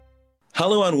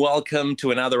Hello and welcome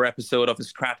to another episode of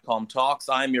StratcomTalks.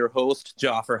 I'm your host,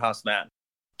 Jaffer Hasnan.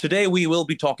 Today we will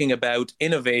be talking about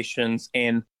innovations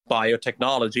in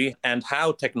biotechnology and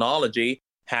how technology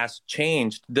has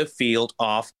changed the field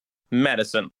of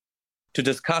medicine. To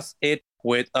discuss it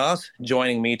with us,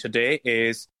 joining me today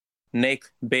is Nick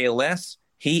Bayless.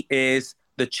 He is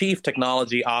the Chief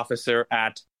Technology Officer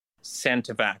at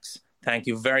Centivax. Thank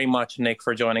you very much, Nick,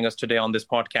 for joining us today on this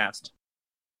podcast.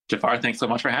 Jafar, thanks so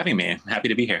much for having me. Happy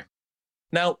to be here.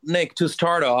 Now, Nick, to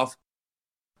start off,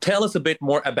 tell us a bit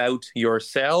more about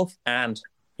yourself and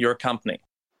your company.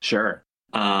 Sure.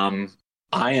 I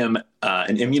am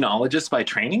an immunologist by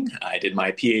training. I did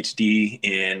my PhD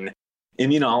in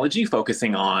immunology,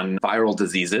 focusing on viral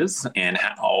diseases and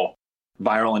how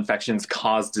viral infections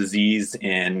cause disease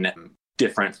in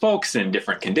different folks and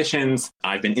different conditions.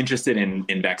 I've been interested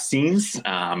in vaccines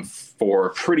for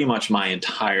pretty much my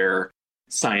entire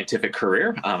scientific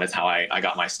career. It's how I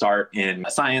got my start in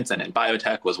science and in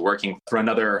biotech, was working for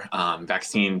another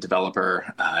vaccine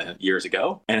developer years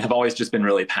ago, and have always just been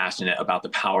really passionate about the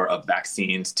power of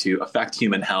vaccines to affect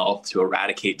human health, to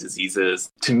eradicate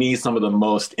diseases. To me, some of the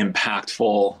most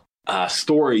impactful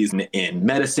stories in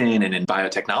medicine and in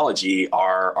biotechnology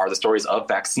are the stories of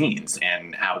vaccines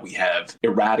and how we have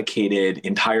eradicated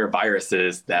entire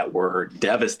viruses that were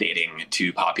devastating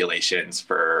to populations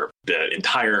for the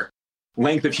entire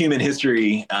length of human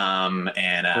history.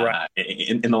 Right.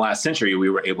 In the last century, we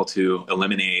were able to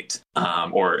eliminate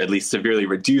or at least severely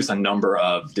reduce a number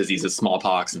of diseases,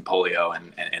 smallpox and polio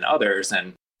and others.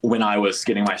 And when I was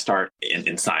getting my start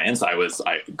in science,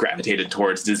 I gravitated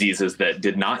towards diseases that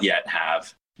did not yet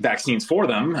have vaccines for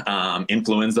them.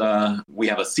 Influenza, we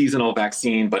have a seasonal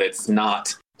vaccine, but it's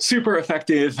not super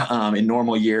effective in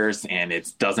normal years, and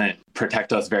it doesn't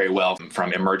protect us very well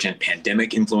from emergent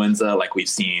pandemic influenza like we've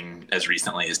seen as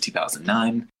recently as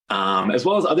 2009. As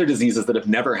well as other diseases that have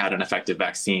never had an effective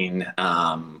vaccine,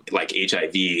 like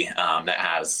HIV, that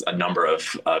has a number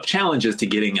of challenges to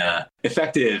getting an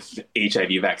effective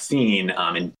HIV vaccine,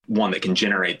 and one that can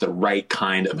generate the right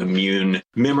kind of immune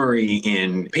memory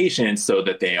in patients so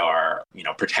that they are,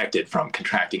 protected from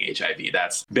contracting HIV.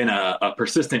 That's been a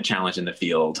persistent challenge in the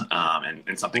field,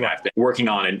 and something I've been working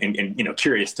on and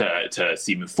curious to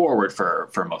see move forward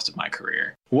for most of my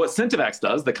career. What Centivax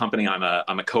does, the company I'm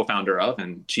a co-founder of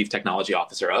and chief technology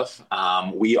officer of,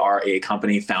 we are a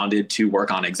company founded to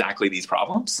work on exactly these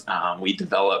problems. We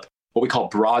develop what we call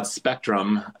broad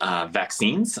spectrum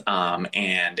vaccines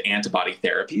and antibody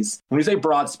therapies. When we say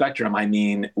broad spectrum, I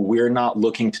mean we're not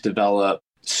looking to develop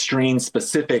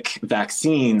strain-specific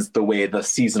vaccines the way the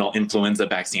seasonal influenza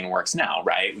vaccine works now,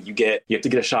 right? You have to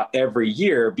get a shot every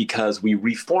year because we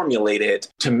reformulate it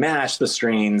to match the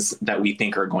strains that we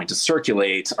think are going to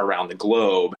circulate around the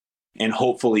globe. And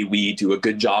hopefully we do a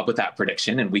good job with that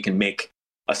prediction, and we can make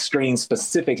a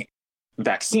strain-specific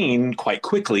vaccine quite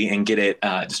quickly and get it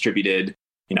distributed,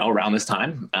 around this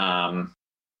time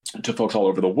to folks all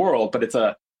over the world. But it's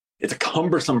a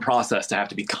cumbersome process to have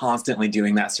to be constantly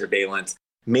doing that surveillance,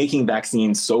 making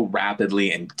vaccines so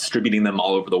rapidly and distributing them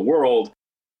all over the world,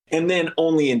 and then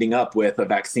only ending up with a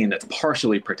vaccine that's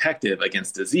partially protective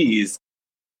against disease.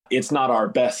 It's not our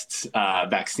best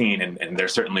vaccine, and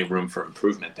there's certainly room for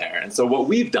improvement there. And so what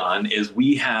we've done is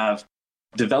we have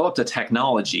developed a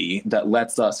technology that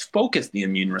lets us focus the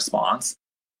immune response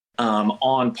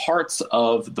on parts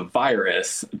of the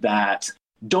virus that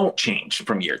don't change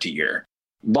from year to year.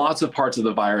 Lots of parts of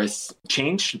the virus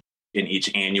change in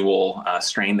each annual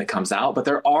strain that comes out, but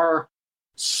there are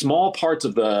small parts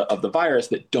of the virus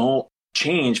that don't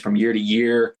change from year to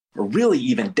year, or really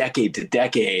even decade to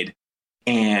decade.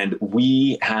 And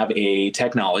we have a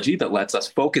technology that lets us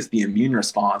focus the immune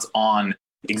response on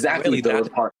exactly those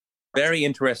parts. Very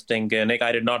interesting, Nick.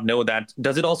 I did not know that.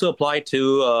 Does it also apply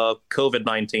to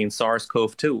COVID-19,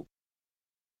 SARS-CoV-2?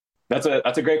 That's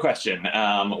a great question.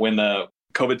 When the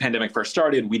COVID pandemic first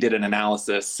started, we did an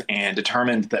analysis and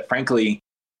determined that, frankly,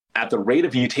 at the rate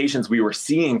of mutations we were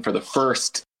seeing for the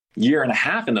first year and a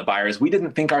half in the virus, we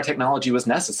didn't think our technology was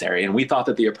necessary. And we thought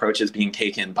that the approaches being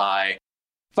taken by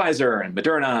Pfizer and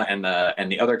Moderna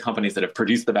and the other companies that have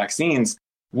produced the vaccines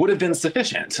would have been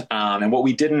sufficient. And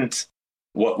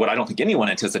what I don't think anyone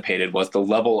anticipated was the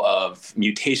level of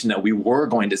mutation that we were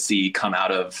going to see come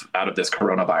out of this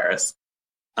coronavirus.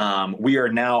 We are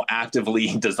now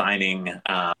actively designing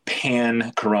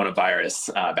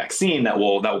pan-coronavirus vaccine that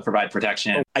will provide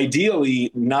protection, ideally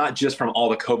not just from all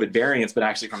the COVID variants, but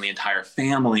actually from the entire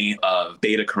family of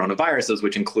beta coronaviruses,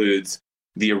 which includes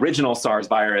the original SARS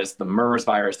virus, the MERS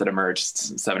virus that emerged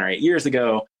 7 or 8 years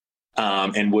ago,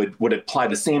 and would apply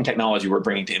the same technology we're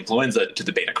bringing to influenza to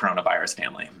the beta coronavirus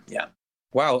family. Yeah.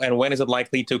 Wow. And when is it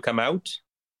likely to come out?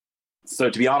 So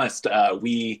to be honest,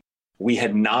 we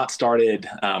had not started.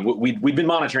 We'd been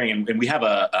monitoring, and we have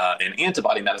an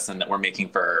antibody medicine that we're making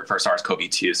for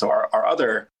SARS-CoV-2. So our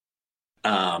other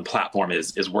platform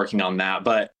is working on that.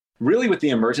 But really, with the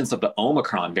emergence of the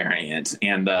Omicron variant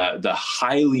and the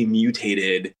highly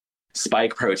mutated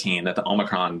spike protein that the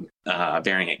Omicron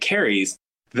variant carries,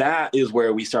 that is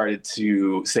where we started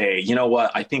to say, you know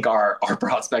what, I think our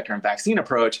broad spectrum vaccine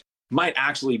approach might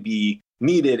actually be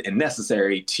needed and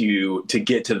necessary to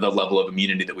get to the level of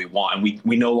immunity that we want. And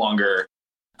we no longer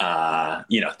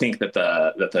think that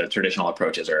the traditional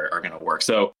approaches are going to work.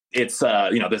 So it's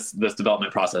this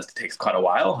development process takes quite a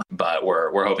while, but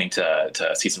we're hoping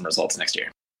to see some results next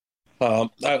year.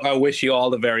 I wish you all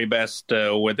the very best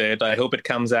with it. I hope it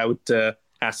comes out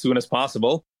as soon as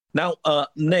possible. Now,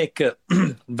 Nick,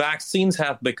 vaccines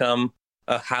have become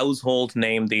a household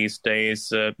name these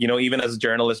days. Even as a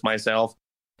journalist myself,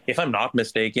 if I'm not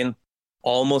mistaken,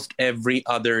 almost every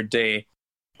other day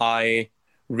I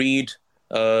read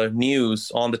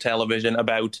news on the television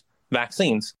about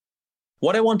vaccines.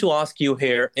 What I want to ask you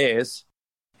here is,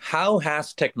 how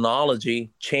has technology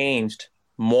changed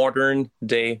modern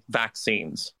day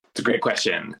vaccines? It's a great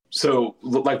question. So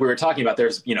like we were talking about,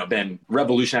 there's been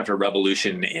revolution after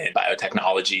revolution in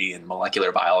biotechnology and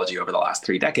molecular biology over the last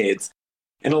 3 decades.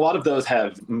 And a lot of those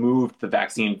have moved the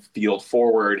vaccine field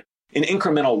forward in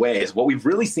incremental ways. What we've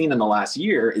really seen in the last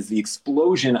year is the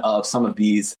explosion of some of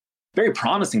these very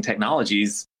promising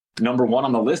technologies. Number one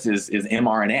on the list is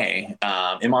mRNA.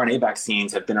 mRNA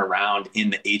vaccines have been around in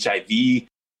the HIV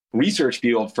research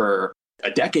field for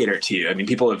a decade or two. I mean,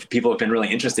 people have been really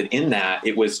interested in that.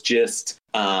 It was just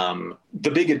the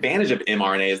big advantage of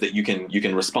mRNA is that you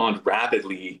can respond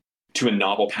rapidly to a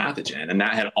novel pathogen, and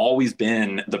that had always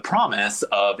been the promise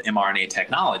of mRNA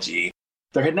technology.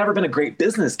 There had never been a great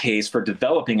business case for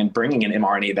developing and bringing an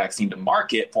mRNA vaccine to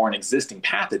market for an existing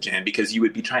pathogen, because you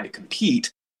would be trying to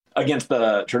compete against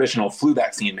the traditional flu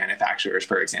vaccine manufacturers,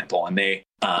 for example, and they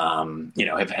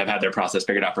have had their process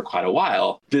figured out for quite a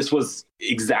while. This was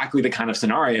exactly the kind of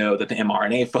scenario that the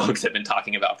mRNA folks have been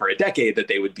talking about for a decade, that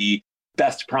they would be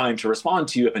best primed to respond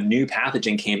to if a new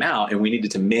pathogen came out and we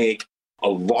needed to make a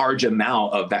large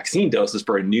amount of vaccine doses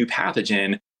for a new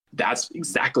pathogen. That's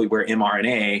exactly where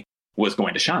mRNA was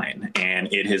going to shine.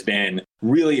 And it has been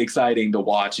really exciting to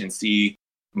watch and see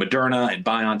Moderna and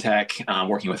BioNTech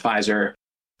working with Pfizer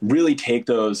really take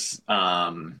those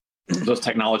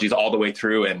technologies all the way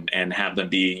through and have them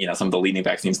be, some of the leading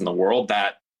vaccines in the world.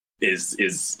 That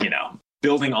is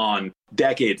building on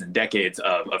decades and decades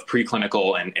of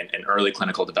preclinical and early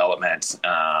clinical development.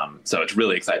 So it's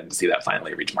really exciting to see that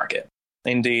finally reach market.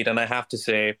 Indeed. And I have to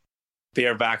say,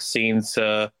 their vaccines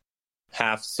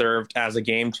have served as a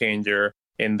game changer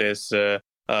in this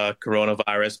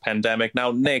coronavirus pandemic.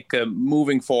 Now, Nick,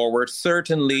 moving forward,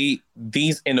 certainly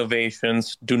these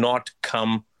innovations do not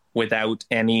come without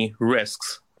any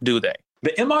risks, do they?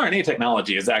 The mRNA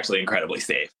technology is actually incredibly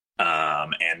safe.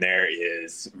 And there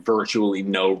is virtually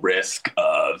no risk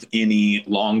of any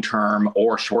long-term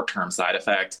or short-term side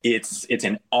effect. It's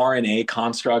an RNA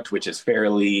construct, which is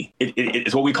fairly,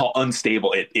 it's what we call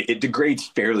unstable. It degrades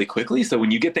fairly quickly. So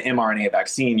when you get the mRNA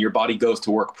vaccine, your body goes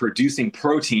to work producing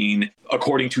protein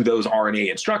according to those RNA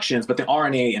instructions, but the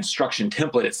RNA instruction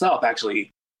template itself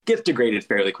actually gets degraded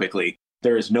fairly quickly.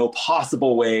 There is no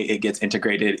possible way it gets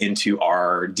integrated into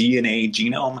our DNA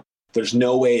genome. There's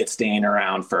no way it's staying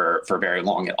around for very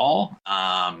long at all.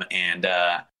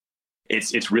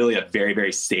 It's really a very,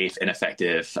 very safe and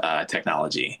effective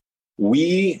technology.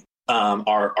 We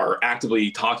are actively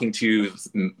talking to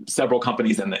several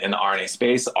companies in the RNA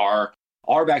space. Our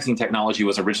vaccine technology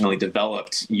was originally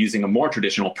developed using a more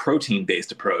traditional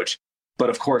protein-based approach. But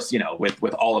of course,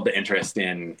 with all of the interest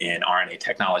in RNA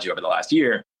technology over the last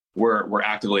year, we're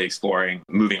actively exploring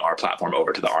moving our platform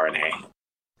over to the RNA.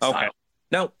 Okay. Side.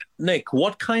 Now, Nick,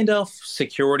 what kind of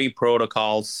security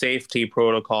protocols, safety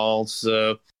protocols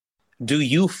do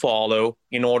you follow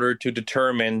in order to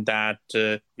determine that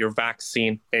your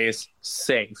vaccine is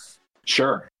safe?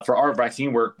 Sure. For our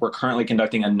vaccine, we're currently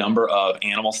conducting a number of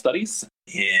animal studies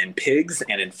in pigs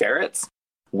and in ferrets.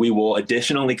 We will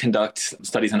additionally conduct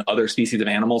studies on other species of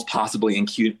animals, possibly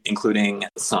including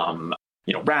some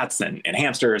rats and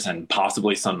hamsters, and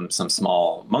possibly some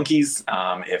small monkeys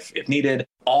if needed.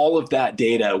 All of that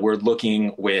data, we're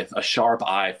looking with a sharp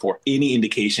eye for any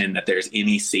indication that there's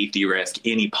any safety risk,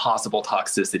 any possible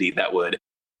toxicity that would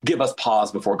give us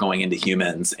pause before going into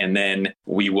humans. And then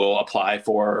we will apply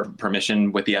for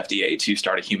permission with the FDA to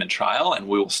start a human trial, and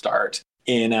we will start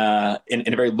in a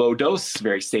very low dose,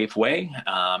 very safe way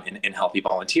in healthy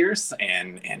volunteers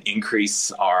and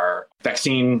increase our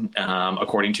vaccine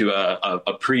according to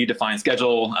a predefined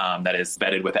schedule that is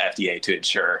vetted with the FDA to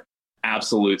ensure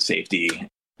absolute safety.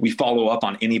 We follow up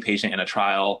on any patient in a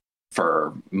trial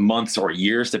for months or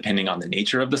years, depending on the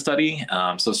nature of the study.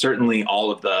 So certainly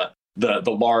all of the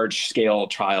large scale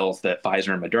trials that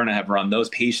Pfizer and Moderna have run, those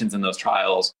patients in those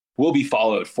trials will be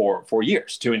followed for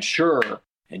years to ensure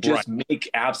and just make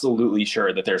absolutely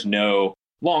sure that there's no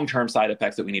long-term side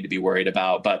effects that we need to be worried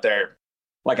about. But they're,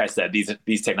 like I said,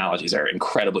 these technologies are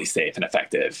incredibly safe and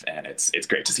effective, and it's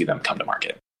great to see them come to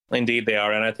market. Indeed, they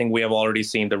are. And I think we have already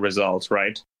seen the results,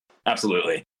 right?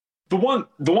 Absolutely. The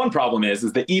one problem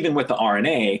is that even with the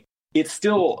RNA, it's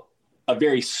still a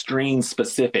very strain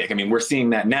specific. I mean, we're seeing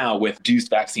that now with reduced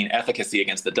vaccine efficacy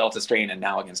against the Delta strain and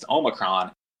now against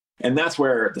Omicron. And that's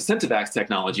where the Centivax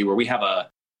technology, where we have a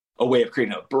way of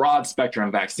creating a broad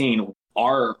spectrum vaccine,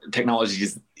 our technology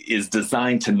is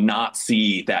designed to not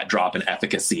see that drop in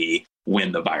efficacy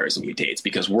when the virus mutates,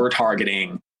 because we're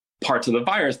targeting parts of the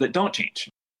virus that don't change.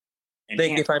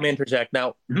 If I may interject,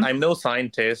 now, I'm no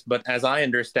scientist, but as I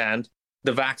understand,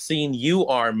 the vaccine you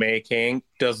are making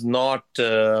does not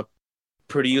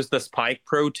produce the spike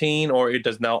protein, or it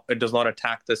does not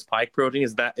attack the spike protein.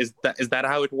 Is that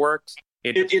how it works?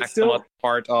 It's still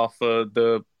part of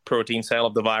the protein cell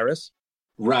of the virus.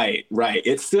 Right.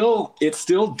 It still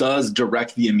does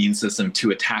direct the immune system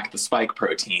to attack the spike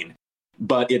protein,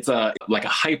 but it's like a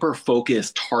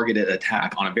hyper-focused targeted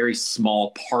attack on a very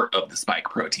small part of the spike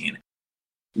protein.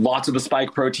 Lots of the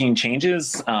spike protein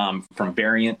changes from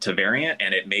variant to variant,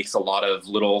 and it makes a lot of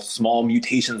little small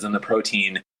mutations in the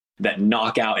protein that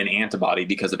knock out an antibody,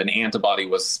 because if an antibody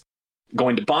was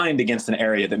going to bind against an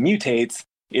area that mutates,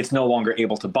 it's no longer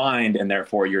able to bind, and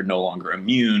therefore you're no longer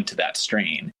immune to that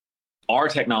strain. Our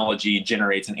technology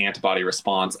generates an antibody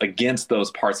response against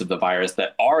those parts of the virus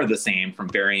that are the same from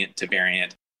variant to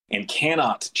variant and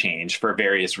cannot change for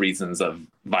various reasons of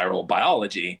viral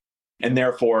biology. And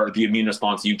therefore, the immune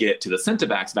response you get to the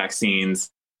Centivax vaccines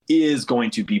is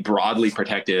going to be broadly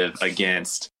protective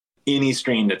against any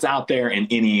strain that's out there and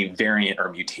any variant or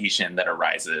mutation that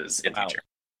arises in the future.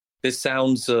 This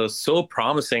sounds so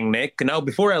promising, Nick. Now,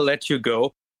 before I let you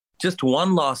go, just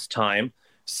one last time,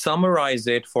 summarize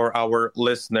it for our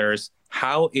listeners.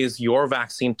 How is your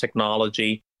vaccine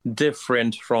technology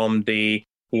different from the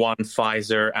one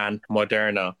Pfizer and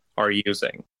Moderna are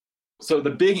using? So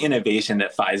the big innovation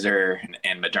that Pfizer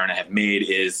and Moderna have made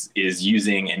is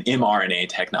using an mRNA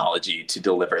technology to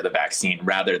deliver the vaccine,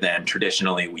 rather than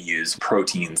traditionally we use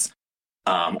proteins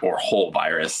or whole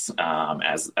virus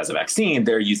as a vaccine.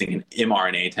 They're using an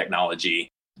mRNA technology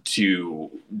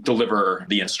to deliver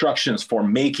the instructions for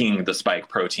making the spike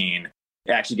protein.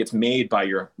 It actually gets made by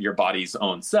your body's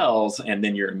own cells, and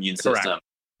then your immune system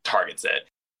targets it.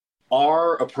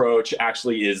 Our approach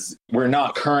actually is, we're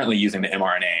not currently using the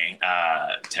mRNA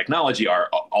technology.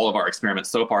 All of our experiments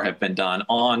so far have been done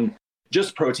on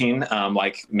just protein,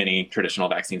 like many traditional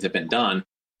vaccines have been done.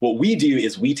 What we do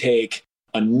is we take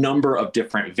a number of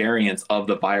different variants of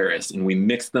the virus and we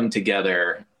mix them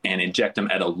together and inject them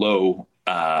at a low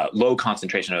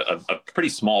concentration, a pretty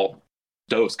small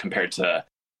dose compared to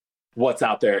what's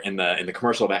out there in the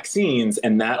commercial vaccines.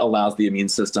 And that allows the immune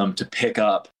system to pick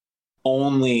up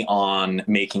only on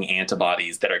making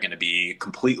antibodies that are going to be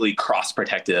completely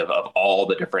cross-protective of all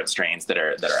the different strains that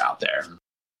are out there.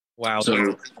 Wow.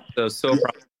 So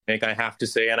promising, I have to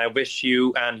say, and I wish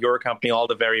you and your company all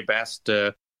the very best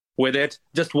with it.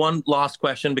 Just one last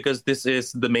question, because this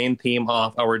is the main theme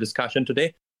of our discussion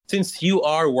today. Since you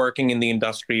are working in the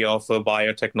industry of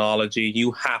biotechnology,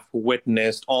 you have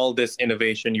witnessed all this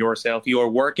innovation yourself. You are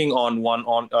working on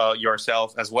one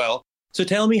yourself as well. So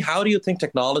tell me, how do you think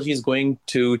technology is going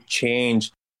to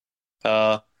change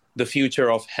the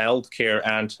future of healthcare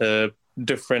and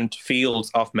different fields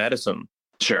of medicine?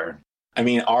 Sure. I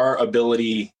mean, our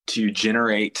ability to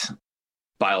generate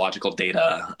biological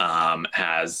data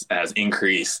has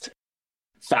increased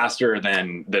faster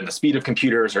than the speed of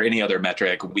computers or any other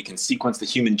metric. We can sequence the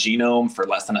human genome for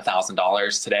less than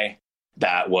 $1,000 today.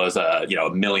 That was a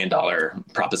 $1 million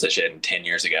proposition 10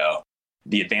 years ago.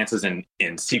 The advances in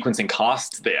sequencing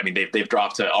costs, they've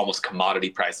dropped to almost commodity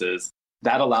prices.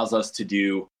 That allows us to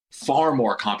do far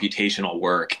more computational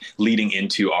work leading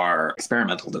into our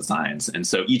experimental designs. And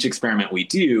so each experiment we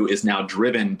do is now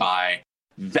driven by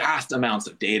vast amounts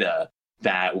of data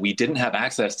that we didn't have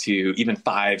access to even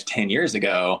 5-10 years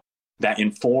ago, that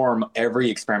inform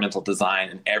every experimental design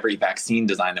and every vaccine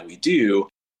design that we do.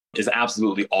 is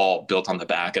absolutely all built on the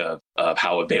back of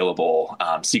how available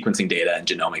sequencing data and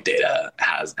genomic data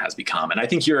has become. And I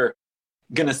think you're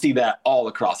going to see that all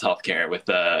across healthcare with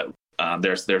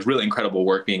there's really incredible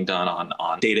work being done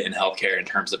on data in healthcare in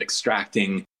terms of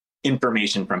extracting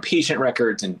information from patient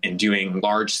records and doing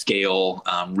large scale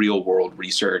real world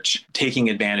research, taking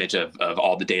advantage of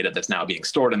all the data that's now being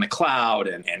stored in the cloud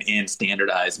and in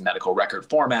standardized medical record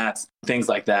formats. Things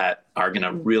like that are going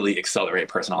to really accelerate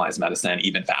personalized medicine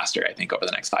even faster, I think, over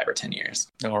the next 5 or 10 years.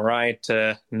 All right,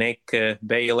 Nick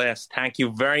Bayless, thank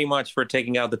you very much for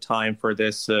taking out the time for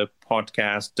this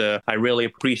podcast. I really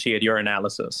appreciate your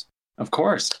analysis. Of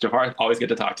course. Jafar, always good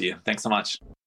to talk to you. Thanks so much.